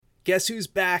Guess who's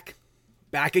back?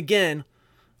 Back again.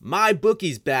 My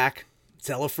bookie's back.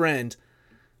 Tell a friend.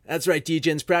 That's right,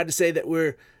 DJ's proud to say that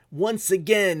we're once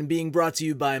again being brought to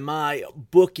you by my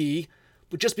bookie.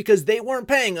 But just because they weren't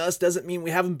paying us doesn't mean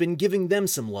we haven't been giving them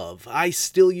some love. I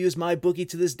still use my bookie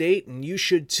to this date, and you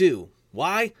should too.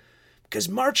 Why? Because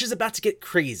March is about to get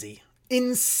crazy.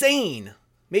 Insane.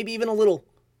 Maybe even a little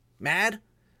mad.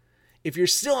 If you're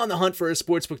still on the hunt for a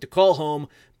sportsbook to call home,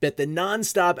 bet the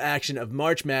non-stop action of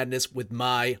March Madness with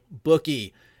my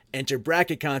bookie. Enter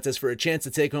bracket contests for a chance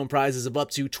to take home prizes of up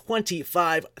to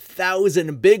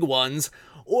 25,000 big ones,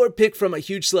 or pick from a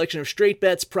huge selection of straight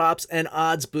bets, props, and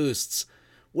odds boosts.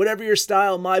 Whatever your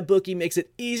style, my bookie makes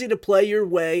it easy to play your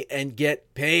way and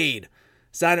get paid.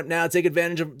 Sign up now, take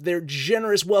advantage of their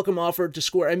generous welcome offer to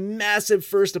score a massive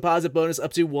first deposit bonus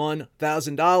up to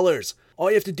 $1,000. All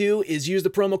you have to do is use the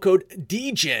promo code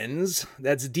DEGENS,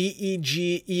 that's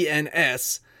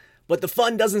DEGENS, but the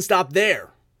fun doesn't stop there.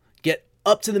 Get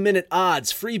up-to-the-minute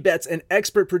odds, free bets, and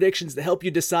expert predictions to help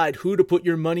you decide who to put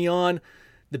your money on.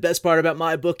 The best part about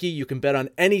MyBookie, you can bet on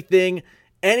anything,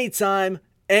 anytime,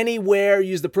 anywhere.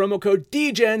 Use the promo code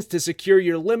DEGENS to secure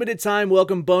your limited-time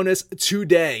welcome bonus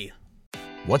today.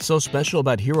 What's so special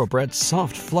about Hero Bread's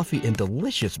soft, fluffy, and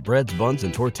delicious breads, buns,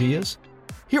 and tortillas?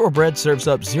 Hero Bread serves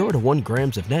up 0 to 1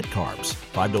 grams of net carbs,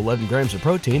 5 to 11 grams of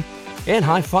protein, and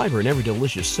high fiber in every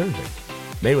delicious serving.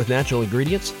 Made with natural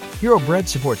ingredients, Hero Bread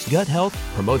supports gut health,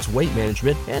 promotes weight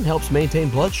management, and helps maintain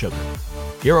blood sugar.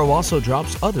 Hero also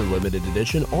drops other limited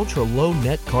edition ultra-low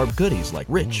net carb goodies like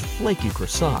rich, flaky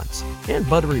croissants and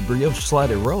buttery brioche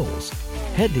slider rolls.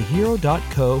 Head to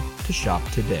hero.co to shop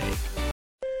today.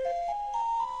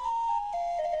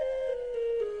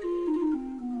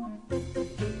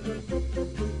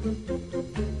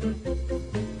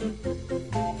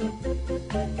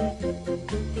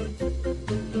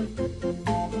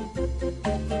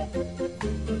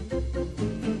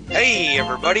 Hey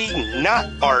everybody, not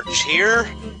Arch here.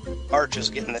 Arch is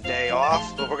getting the day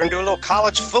off, but we're going to do a little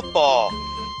college football.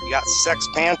 You got Sex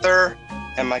Panther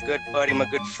and my good buddy, my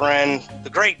good friend, the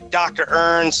great Dr.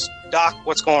 Earns. Doc,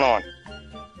 what's going on?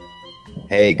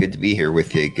 Hey, good to be here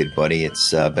with you, good buddy.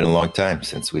 It's been a long time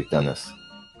since we've done this.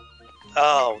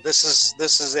 Oh, this is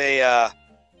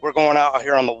we're going out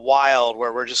here on the wild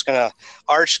where we're just going to,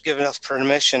 Arch giving us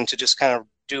permission to just kind of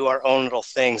do our own little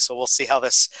thing. So we'll see how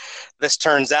this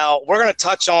turns out. We're going to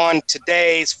touch on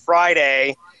today's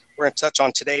Friday. We're going to touch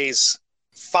on today's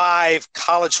 5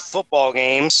 college football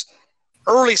games.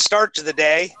 Early start to the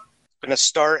day. Going to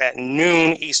start at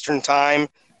noon Eastern time.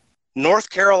 North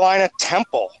Carolina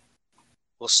Temple.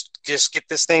 We'll just get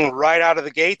this thing right out of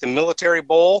the gate. The Military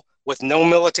Bowl with no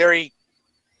military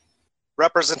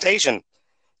representation.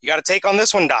 You got a take on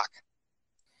this one, Doc?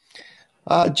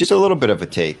 Just a little bit of a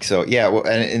take. So, yeah, well,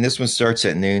 and this one starts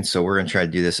at noon, so we're going to try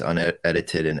to do this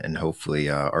unedited, and hopefully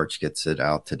Arch gets it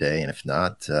out today, and if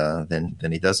not, then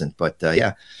he doesn't. But,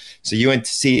 yeah, so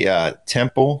UNC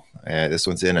Temple, this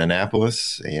one's in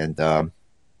Annapolis, and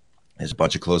there's a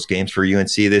bunch of close games for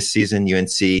UNC this season.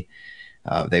 UNC,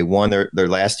 they won their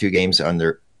last 2 games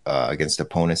against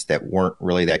opponents that weren't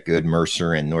really that good,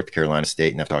 Mercer and North Carolina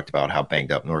State, and I've talked about how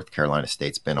banged up North Carolina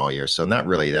State's been all year, so not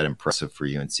really that impressive for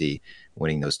UNC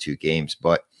winning those 2 games.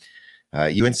 But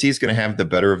UNC is going to have the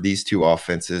better of these 2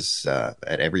 offenses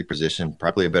at every position,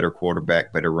 probably a better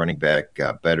quarterback, better running back,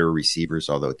 better receivers,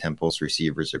 although Temple's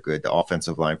receivers are good. The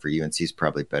offensive line for UNC is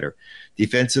probably better.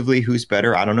 Defensively, who's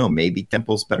better? I don't know. Maybe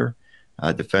Temple's better.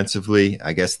 Defensively,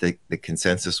 I guess the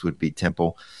consensus would be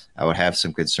Temple. I would have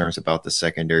some concerns about the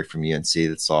secondary from UNC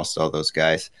that's lost all those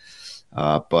guys.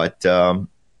 But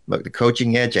look, the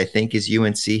coaching edge, I think, is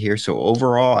UNC here. So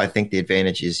overall, I think the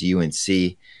advantage is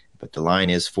UNC, but the line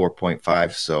is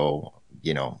 4.5. So,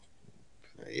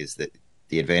 is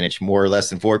the advantage more or less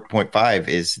than 4.5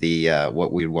 is the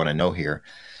what we'd want to know here.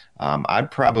 I'd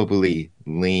probably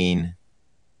lean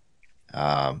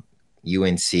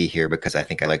UNC here because I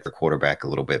think I like the quarterback a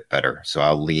little bit better. So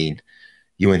I'll lean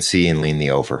UNC and lean the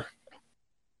over.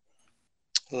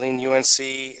 Lean UNC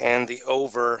and the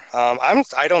over.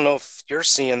 I don't know if you're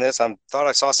seeing this. I thought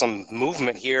I saw some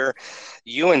movement here.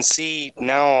 UNC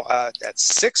now at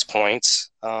 6 points,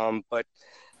 but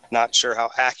not sure how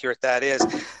accurate that is.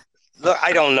 Look,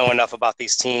 I don't know enough about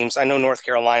these teams. I know North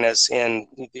Carolina's in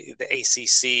the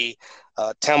ACC.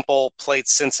 Temple played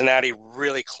Cincinnati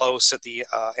really close at the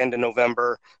end of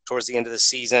November, towards the end of the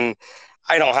season.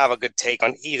 I don't have a good take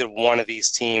on either one of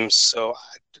these teams, so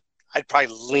I'd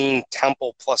probably lean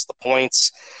Temple plus the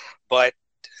points, but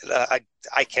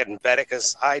I can't bet it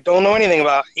because I don't know anything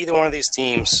about either one of these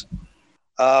teams.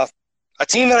 A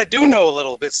team that I do know a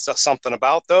little bit something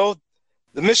about, though,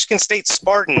 The Michigan State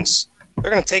Spartans,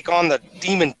 they're going to take on the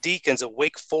Demon Deacons of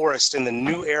Wake Forest in the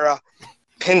New Era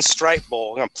Pinstripe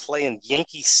Bowl. We're going to play in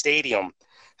Yankee Stadium.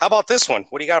 How about this one?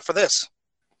 What do you got for this?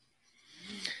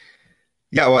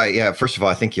 Yeah, well, yeah. First of all,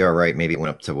 I think you are right. Maybe it went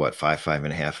up to what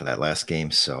 5.5 of that last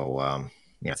game. So,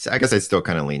 yeah, I guess I'd still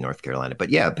kind of lean North Carolina. But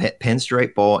yeah,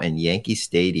 Pinstripe Bowl and Yankee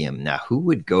Stadium. Now, who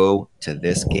would go to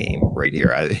this game right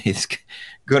here? It's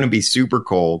going to be super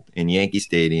cold in Yankee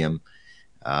Stadium.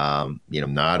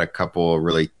 Not a couple of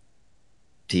really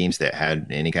teams that had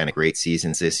any kind of great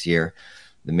seasons this year.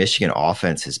 The Michigan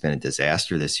offense has been a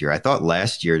disaster this year. I thought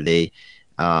last year they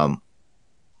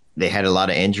had a lot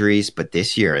of injuries, but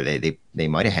this year they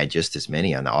might have had just as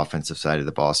many on the offensive side of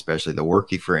the ball, especially the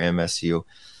rookie for MSU.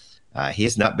 He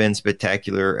has not been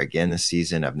spectacular again this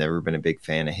season. I've never been a big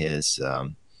fan of his.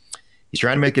 He's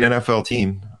trying to make an NFL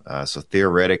team, so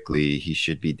theoretically he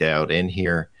should be dialed in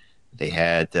here. They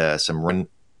had some run.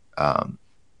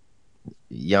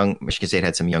 Michigan State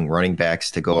had some young running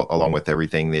backs to go along with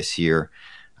everything this year.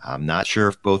 I'm not sure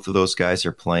if both of those guys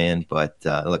are playing, but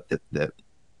look,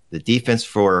 the defense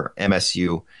for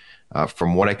MSU,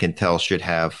 from what I can tell, should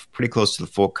have pretty close to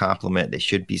the full complement. They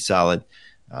should be solid.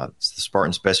 The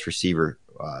Spartans' best receiver,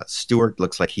 Stewart,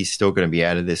 looks like he's still going to be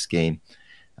out of this game.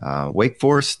 Wake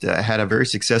Forest had a very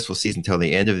successful season until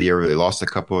the end of the year. They lost a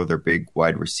couple of their big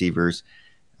wide receivers.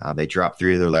 They dropped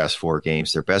 3 of their last 4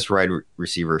 games. Their best wide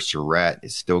receiver, Surratt,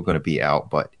 is still going to be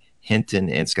out, but Hinton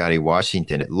and Scotty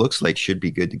Washington, it looks like, should be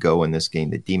good to go in this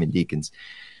game. The Demon Deacons.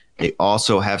 They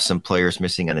also have some players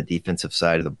missing on the defensive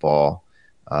side of the ball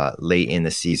late in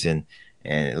the season,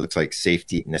 and it looks like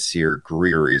safety Nasir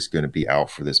Greer is going to be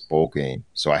out for this bowl game.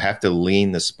 So I have to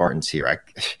lean the Spartans here.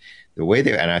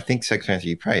 And I think Sex Panther,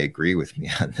 you probably agree with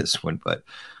me on this one, but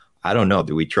I don't know.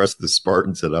 Do we trust the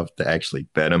Spartans enough to actually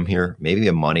bet them here? Maybe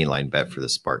a money line bet for the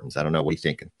Spartans. I don't know. What are you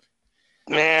thinking?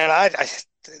 Man,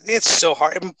 it's so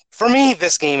hard. For me,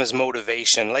 this game is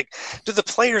motivation. Like, do the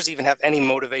players even have any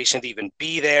motivation to even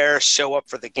be there, show up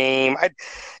for the game?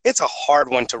 It's a hard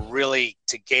one to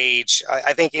gauge.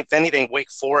 I think, if anything,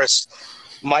 Wake Forest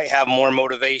might have more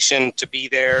motivation to be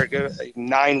there. A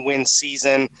 9-win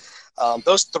season.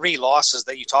 Those 3 losses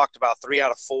that you talked about, 3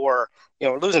 out of 4,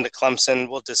 losing to Clemson,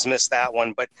 we'll dismiss that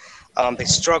one. But they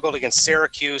struggled against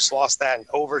Syracuse, lost that in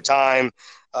overtime.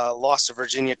 Lost to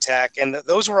Virginia Tech, and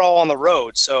those were all on the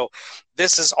road. So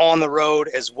this is on the road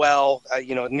as well, a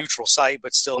neutral site,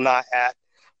 but still not at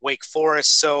Wake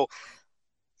Forest. So,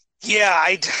 yeah,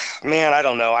 I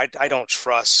don't know. I don't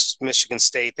trust Michigan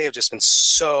State. They have just been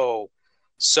so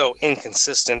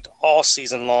inconsistent all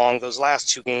season long. Those last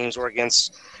 2 games were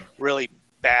against really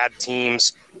bad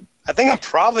teams. I think I'm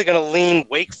probably going to lean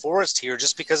Wake Forest here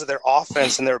just because of their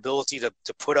offense and their ability to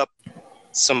put up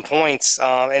some points,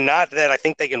 and not that I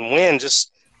think they can win,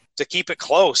 just to keep it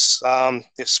close.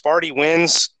 If Sparty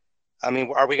wins, are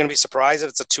we going to be surprised if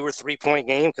it's a 2 or 3 point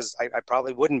game? Because I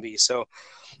probably wouldn't be. So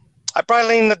I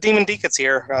probably lean the Demon Deacons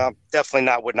here.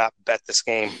 Definitely would not bet this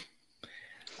game.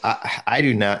 I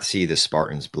do not see the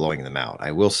Spartans blowing them out.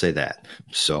 I will say that.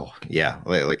 So yeah,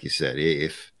 like you said,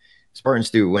 if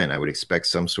Spartans do win, I would expect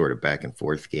some sort of back and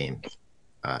forth game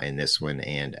in this one.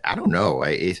 And I don't know.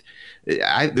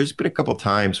 There's been a couple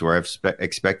times where I've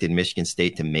expected Michigan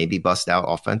State to maybe bust out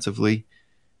offensively.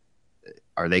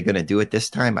 Are they going to do it this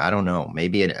time? I don't know.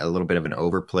 Maybe a little bit of an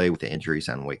overplay with the injuries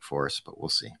on Wake Forest, but we'll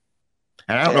see.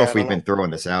 And I don't know if we've been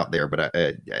throwing this out there, but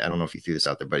I don't know if you threw this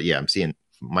out there. But yeah, I'm seeing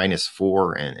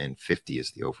 -4 and 50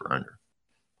 is the over-under.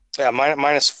 Yeah,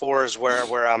 -4 is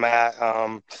where I'm at.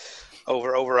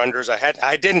 Over-unders.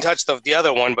 I didn't touch the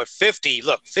other one, but 50.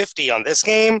 Look, 50 on this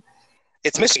game.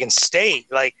 It's Michigan State.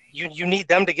 Like, you need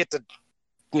them to get to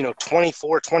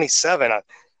 24, 27.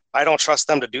 I don't trust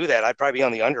them to do that. I'd probably be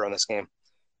on the under on this game.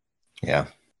 Yeah,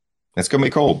 it's gonna be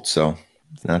cold, so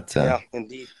it's not. Yeah,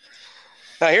 indeed.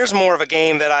 Now here's more of a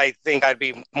game that I think I'd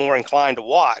be more inclined to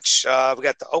watch. We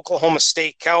got the Oklahoma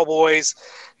State Cowboys,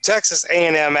 Texas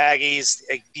A&M Aggies,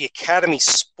 the Academy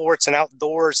Sports and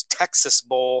Outdoors Texas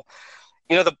Bowl.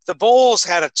 The Bulls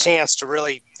had a chance to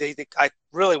really I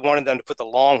really wanted them to put the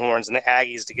Longhorns and the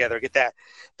Aggies together, get that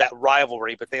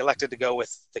rivalry, but they elected to go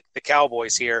with the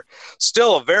Cowboys here.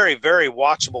 Still a very, very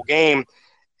watchable game.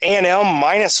 A&M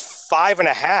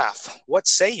 -5.5. What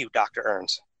say you, Dr.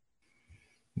 Ernst?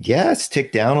 Yeah, it's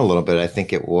ticked down a little bit. I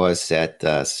think it was at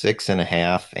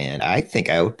 6.5, and I think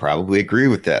I would probably agree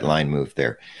with that line move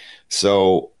there.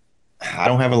 So I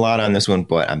don't have a lot on this one,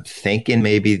 but I'm thinking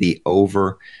maybe the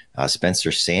over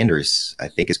Spencer Sanders, I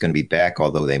think, is going to be back,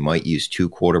 although they might use two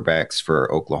quarterbacks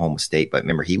for Oklahoma State. But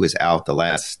remember, he was out the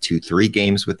last 2-3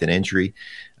 games with an injury.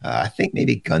 I think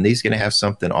maybe Gundy's going to have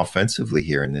something offensively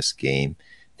here in this game.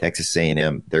 Texas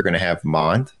A&M, they're going to have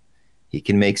Mond. He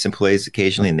can make some plays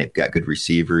occasionally, and they've got good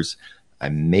receivers. I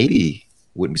maybe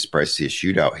wouldn't be surprised to see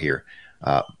a shootout here.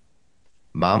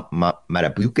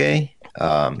 Matabuke,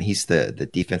 he's the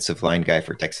defensive line guy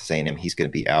for Texas A&M. He's going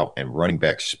to be out, and running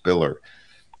back Spiller,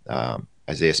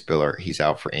 Isaiah Spiller, he's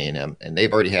out for A&M, and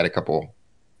they've already had a couple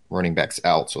running backs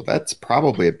out, so that's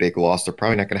probably a big loss. They're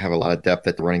probably not going to have a lot of depth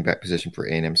at the running back position for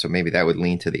A&M, so maybe that would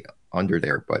lean to the under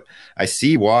there, but I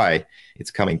see why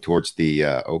it's coming towards the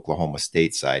Oklahoma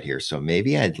State side here, so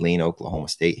maybe I'd lean Oklahoma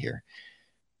State here.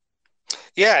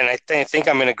 Yeah, and I think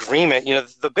I'm in agreement. You know,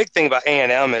 the big thing about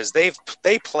A&M is they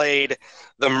played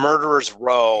the murderer's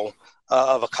row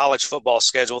of a college football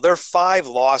schedule. Their 5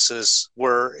 losses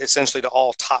were essentially to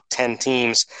all top 10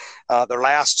 teams. Their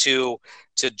last 2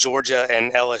 to Georgia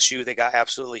and LSU, they got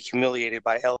absolutely humiliated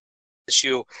by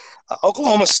LSU.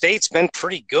 Oklahoma State's been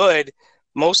pretty good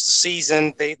most of the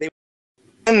season. They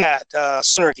win that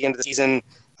sooner at the end of the season.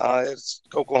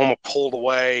 Oklahoma pulled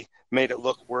away, made it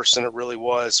look worse than it really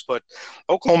was. But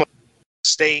Oklahoma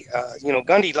State,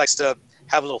 Gundy likes to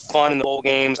have a little fun in the bowl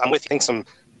games. I'm with you. I think some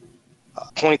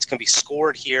points can be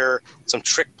scored here, some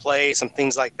trick plays, some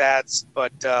things like that.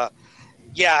 But,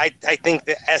 I think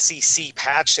the SEC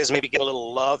patch is maybe get a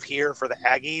little love here for the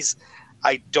Aggies.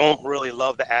 I don't really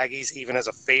love the Aggies even as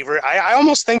a favorite. I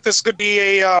almost think this could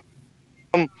be a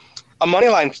money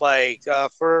line play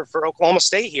for Oklahoma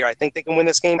State here. I think they can win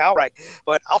this game outright.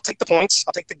 But I'll take the points.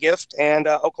 I'll take the gift. And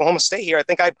Oklahoma State here, I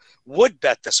think I would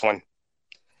bet this one.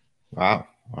 Wow.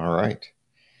 All right.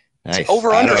 Nice.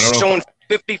 Over-under showing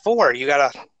 54. You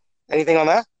got anything on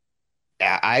that?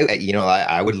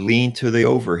 I would lean to the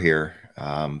over here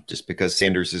just because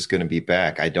Sanders is going to be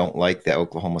back. I don't like that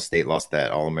Oklahoma State lost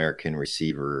that All-American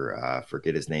receiver.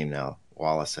 Forget his name now.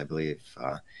 Wallace, I believe.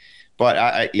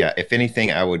 But if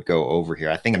anything, I would go over here.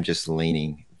 I think I'm just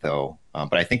leaning though.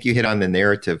 But I think you hit on the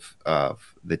narrative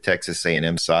of the Texas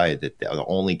A&M side that the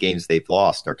only games they've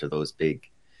lost are to those big,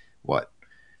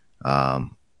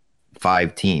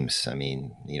 5 teams. I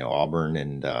mean, Auburn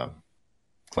and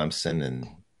Clemson and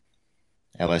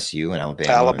LSU and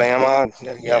Alabama.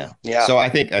 Yeah. So I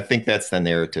think that's the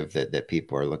narrative that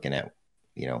people are looking at.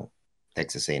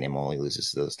 Texas A&M only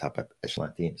loses to those top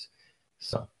echelon teams.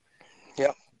 So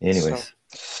yeah. Anyways,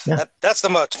 that's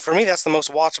for me. That's the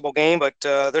most watchable game. But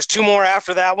there's 2 more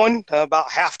after that one. About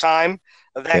halftime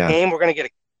of that game, we're going to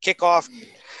get a kickoff.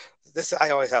 I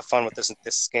always have fun with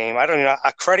this game. I don't know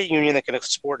a credit union that can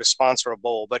afford to sponsor a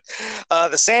bowl, but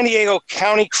the San Diego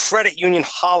County Credit Union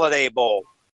Holiday Bowl.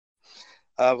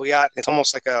 It's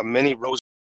almost like a mini Rose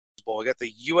Bowl. We got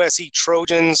the USC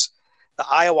Trojans, the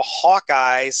Iowa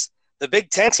Hawkeyes, the Big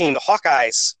Ten team, the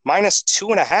Hawkeyes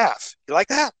 -2.5. You like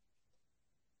that?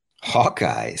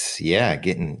 Hawkeyes, yeah,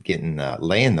 getting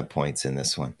laying the points in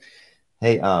this one.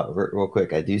 Hey, real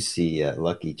quick, I do see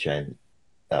Lucky Chen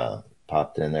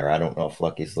popped in there. I don't know if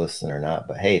Lucky's listening or not,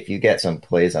 but hey, if you get some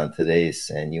plays on today's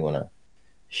and you want to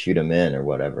shoot them in or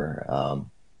whatever,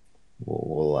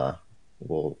 we'll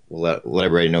let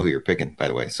everybody know who you're picking. By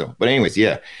the way, but anyways,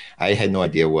 yeah, I had no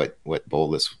idea what bowl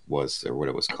this was or what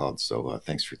it was called. So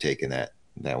thanks for taking that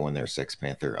one there, Sex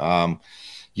Panther.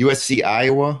 USC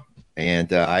Iowa.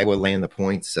 And Iowa laying the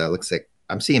points. Looks like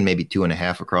I'm seeing maybe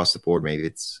 2.5 across the board. Maybe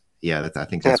it's I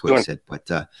think that's what you said. But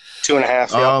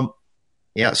 2.5.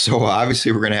 Yeah. So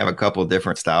obviously we're going to have a couple of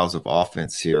different styles of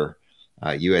offense here.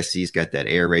 USC's got that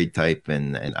air raid type,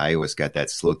 and Iowa's got that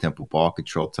slow tempo ball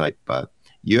control type.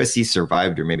 USC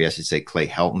survived, or maybe I should say Clay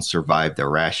Helton survived a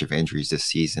rash of injuries this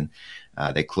season.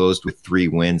 They closed with 3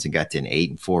 wins and got to an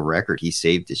 8-4 record. He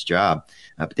saved his job,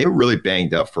 but they were really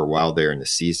banged up for a while there in the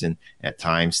season. At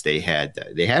times, they had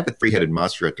a 3-headed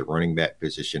monster at the running back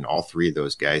position. All 3 of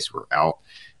those guys were out.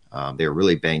 They were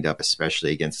really banged up,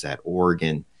 especially against that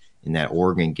Oregon. In that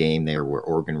Oregon game, where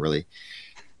Oregon really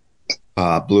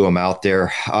blew them out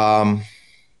there.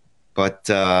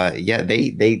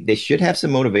 They should have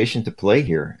some motivation to play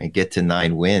here and get to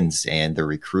 9 wins. And the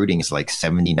recruiting is like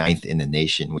 79th in the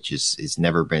nation, which is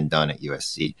never been done at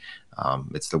USC.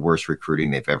 It's the worst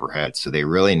recruiting they've ever had. So they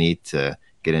really need to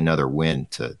get another win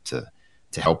to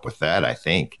help with that, I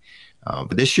think.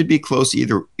 But this should be close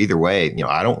either way.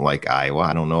 I don't like Iowa.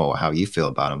 I don't know how you feel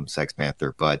about them, Sex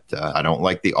Panther, but I don't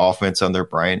like the offense under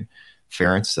Brian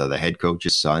Ferentz, the head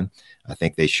coach's son. I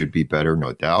think they should be better,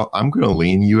 no doubt. I'm going to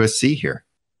lean USC here.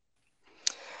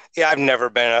 Yeah, I've never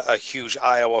been a huge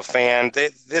Iowa fan.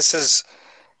 This is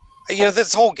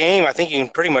This whole game, I think you can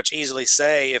pretty much easily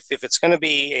say if it's going to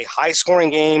be a high-scoring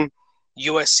game,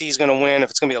 USC is going to win. If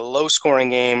it's going to be a low-scoring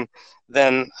game,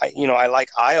 then I like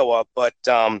Iowa. But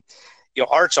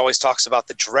Arch always talks about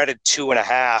the dreaded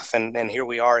 2.5, and here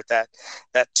we are at that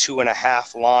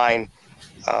 2.5 line.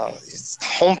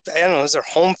 Home, I don't know, is there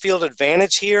home field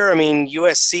advantage here? I mean,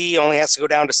 USC only has to go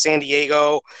down to San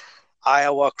Diego,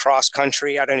 Iowa cross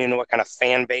country. I don't even know what kind of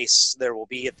fan base there will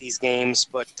be at these games,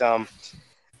 but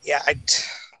yeah,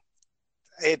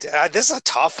 this is a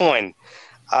tough one.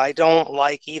 I don't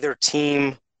like either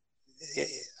team.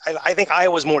 I think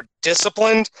Iowa's more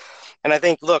disciplined, and I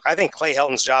think Clay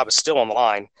Helton's job is still on the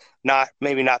line.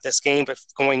 Maybe not this game, but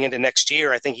going into next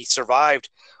year, I think he survived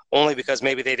only because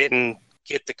maybe they didn't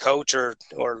get the coach or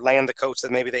land the coach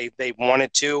that maybe they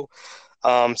wanted to.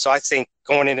 So I think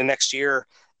going into next year,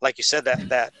 like you said,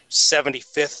 that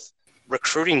 75th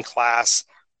recruiting class,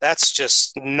 that's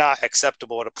just not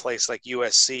acceptable at a place like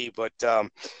USC. But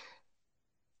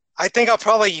I think I'll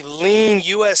probably lean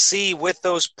USC with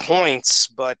those points,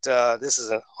 but this is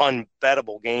an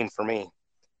unbettable game for me.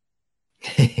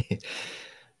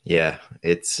 Yeah,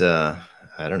 it's I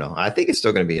don't know. I think it's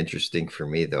still going to be interesting for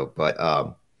me though.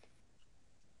 But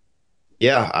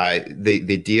yeah,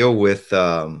 the deal with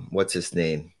what's his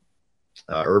name,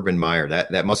 Urban Meyer,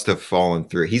 that must have fallen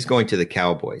through. He's going to the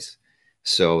Cowboys,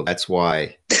 so that's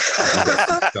why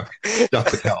stuck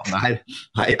with Helton.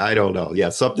 I don't know. Yeah,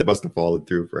 something must have fallen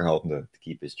through for Helton to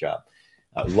keep his job.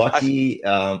 Lucky.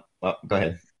 Well, go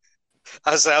ahead.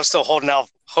 I'm still holding out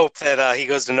hope that he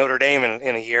goes to Notre Dame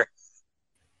in a year.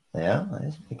 Yeah,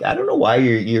 I don't know why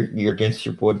you're against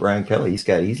your boy Brian Kelly.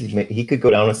 He could go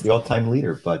down as the all-time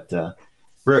leader. But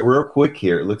real quick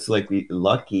here, it looks like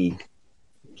Lucky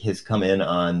has come in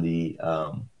on the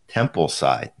Temple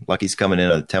side. Lucky's coming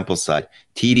in on the Temple side.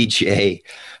 TDJ,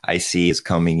 I see, is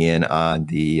coming in on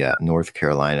the North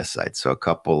Carolina side. So a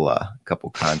couple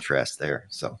contrasts there.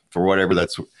 So for whatever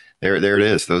that's there it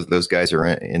is. Those guys are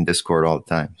in Discord all the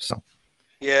time. So.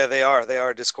 Yeah, they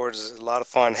are. Discord is a lot of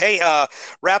fun. Hey,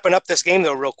 wrapping up this game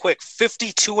though, real quick,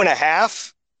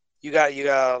 52.5. You got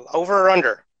over or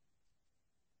under?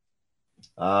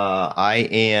 I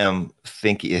am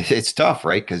thinking it's tough,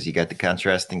 right? Because you got the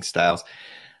contrasting styles.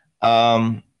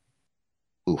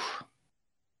 Oof.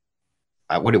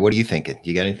 What are you thinking?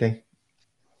 You got anything?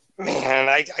 Man,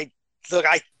 I look.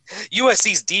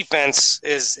 USC's defense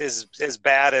is as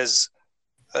bad as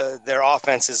their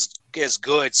offense is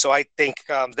good. So I think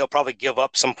they'll probably give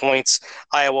up some points.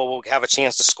 Iowa will have a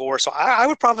chance to score. So I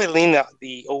would probably lean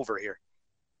the over here.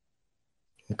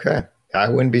 Okay, I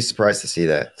wouldn't be surprised to see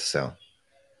that. So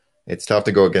it's tough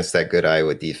to go against that good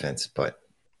Iowa defense, but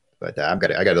I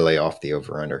got to lay off the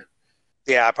over under.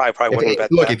 Yeah, I probably wouldn't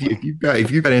bet look, that.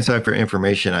 if you've got insight for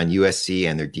information on USC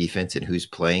and their defense and who's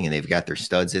playing and they've got their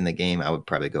studs in the game, I would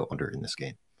probably go under in this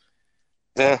game.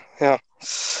 Yeah.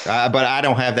 But I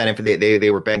don't have that info. They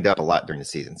were banged up a lot during the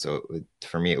season, so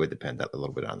for me, it would depend a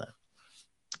little bit on that.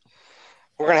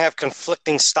 We're going to have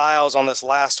conflicting styles on this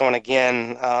last one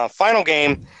again. Final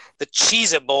game, the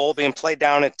Cheez-It Bowl being played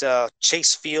down at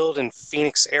Chase Field in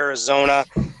Phoenix, Arizona.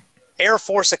 Air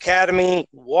Force Academy,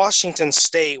 Washington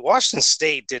State. Washington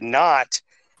State did not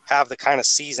have the kind of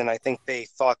season I think they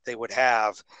thought they would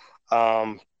have.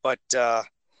 But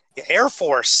Air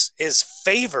Force is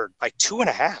favored by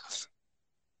 2.5.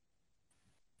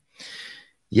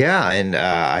 Yeah, and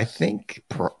I think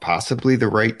possibly the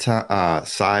right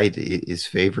side is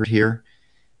favored here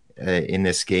in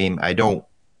this game.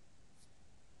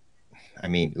 I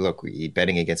mean, look,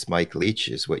 betting against Mike Leach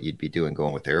is what you'd be doing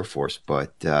going with Air Force,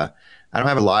 but I don't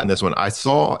have a lot in this one. I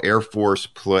saw Air Force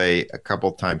play a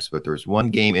couple times, but there was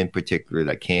one game in particular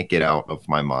that I can't get out of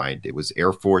my mind. It was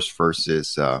Air Force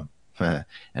versus, and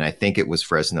I think it was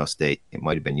Fresno State. It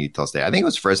might have been Utah State. I think it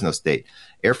was Fresno State.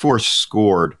 Air Force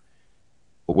scored,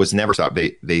 but was never stopped.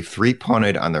 They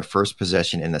three-punted on their first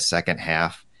possession in the second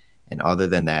half. And other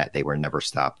than that, they were never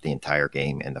stopped the entire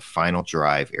game. And the final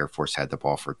drive, Air Force had the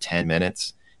ball for 10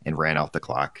 minutes and ran out the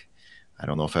clock. I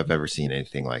don't know if I've ever seen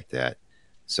anything like that.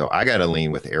 So I got to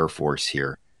lean with Air Force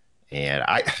here. And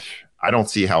I don't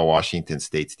see how Washington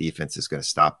State's defense is going to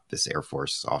stop this Air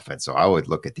Force offense. So I would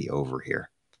look at the over here.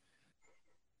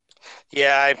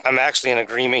 Yeah, I'm actually in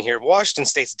agreement here. Washington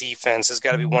State's defense has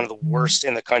got to be one of the worst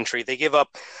in the country. They give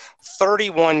up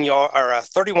 31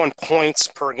 points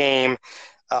per game.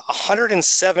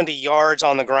 170 yards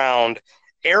on the ground,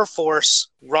 Air Force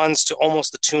runs to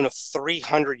almost the tune of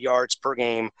 300 yards per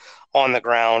game on the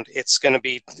ground. It's going to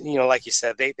be, like you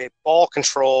said, they ball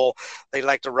control. They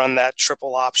like to run that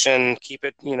triple option, keep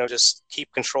it, just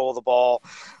keep control of the ball.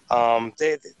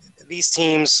 These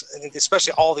teams,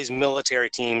 especially all these military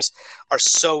teams, are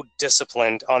so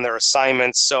disciplined on their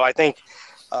assignments. So I think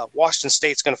Washington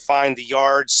State's going to find the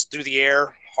yards through the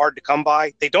air hard to come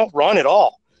by. They don't run at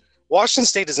all. Washington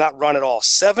State does not run at all.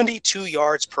 72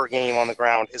 yards per game on the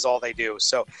ground is all they do.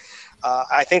 So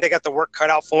I think they got the work cut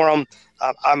out for them.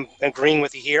 I'm agreeing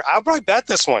with you here. I'll probably bet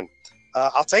this one.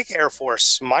 I'll take Air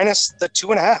Force minus the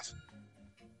 2.5.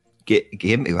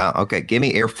 Give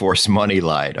me Air Force money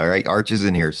line. All right, Arch is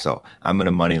in here, so I'm going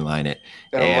to money line it.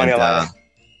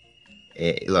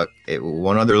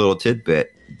 One other little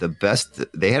tidbit: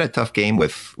 they had a tough game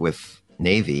with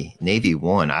Navy. Navy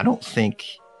won. I don't think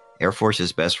Air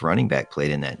Force's best running back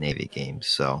played in that Navy game.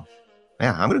 So,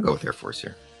 yeah, I'm going to go with Air Force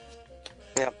here.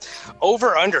 Yeah.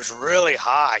 Over-under's really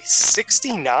high,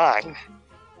 69.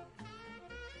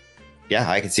 Yeah,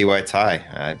 I can see why it's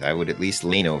high. I would at least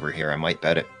lean over here. I might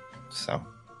bet it. So,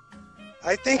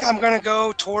 I think I'm going to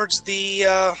go towards the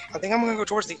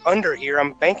under here.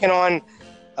 I'm banking on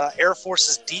Air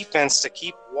Force's defense to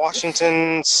keep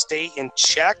Washington State in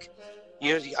check.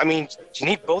 You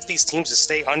need both these teams to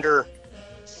stay under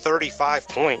 35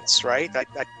 points, right? That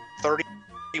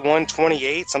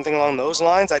 31-28, something along those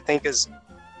lines, I think is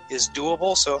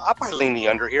doable. So I'll probably lean the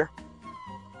under here.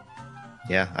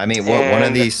 Yeah, one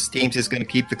of these teams is going to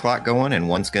keep the clock going, and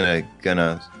one's going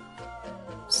to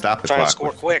stop the clock. To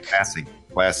score quick,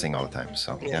 passing all the time.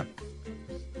 So yeah.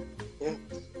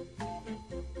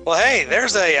 Well, hey,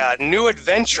 there's a new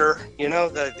adventure.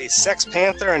 The Sex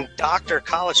Panther and Doctor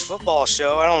College Football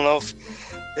Show. I don't know if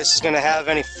this is going to have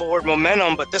any forward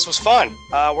momentum, but this was fun.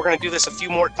 We're going to do this a few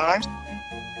more times.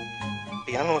 I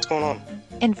don't know what's going on.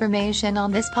 Information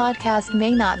on this podcast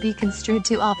may not be construed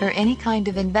to offer any kind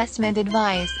of investment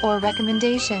advice or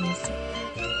recommendations.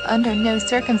 Under no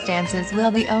circumstances will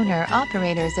the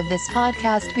owner-operators of this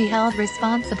podcast be held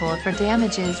responsible for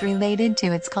damages related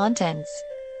to its contents.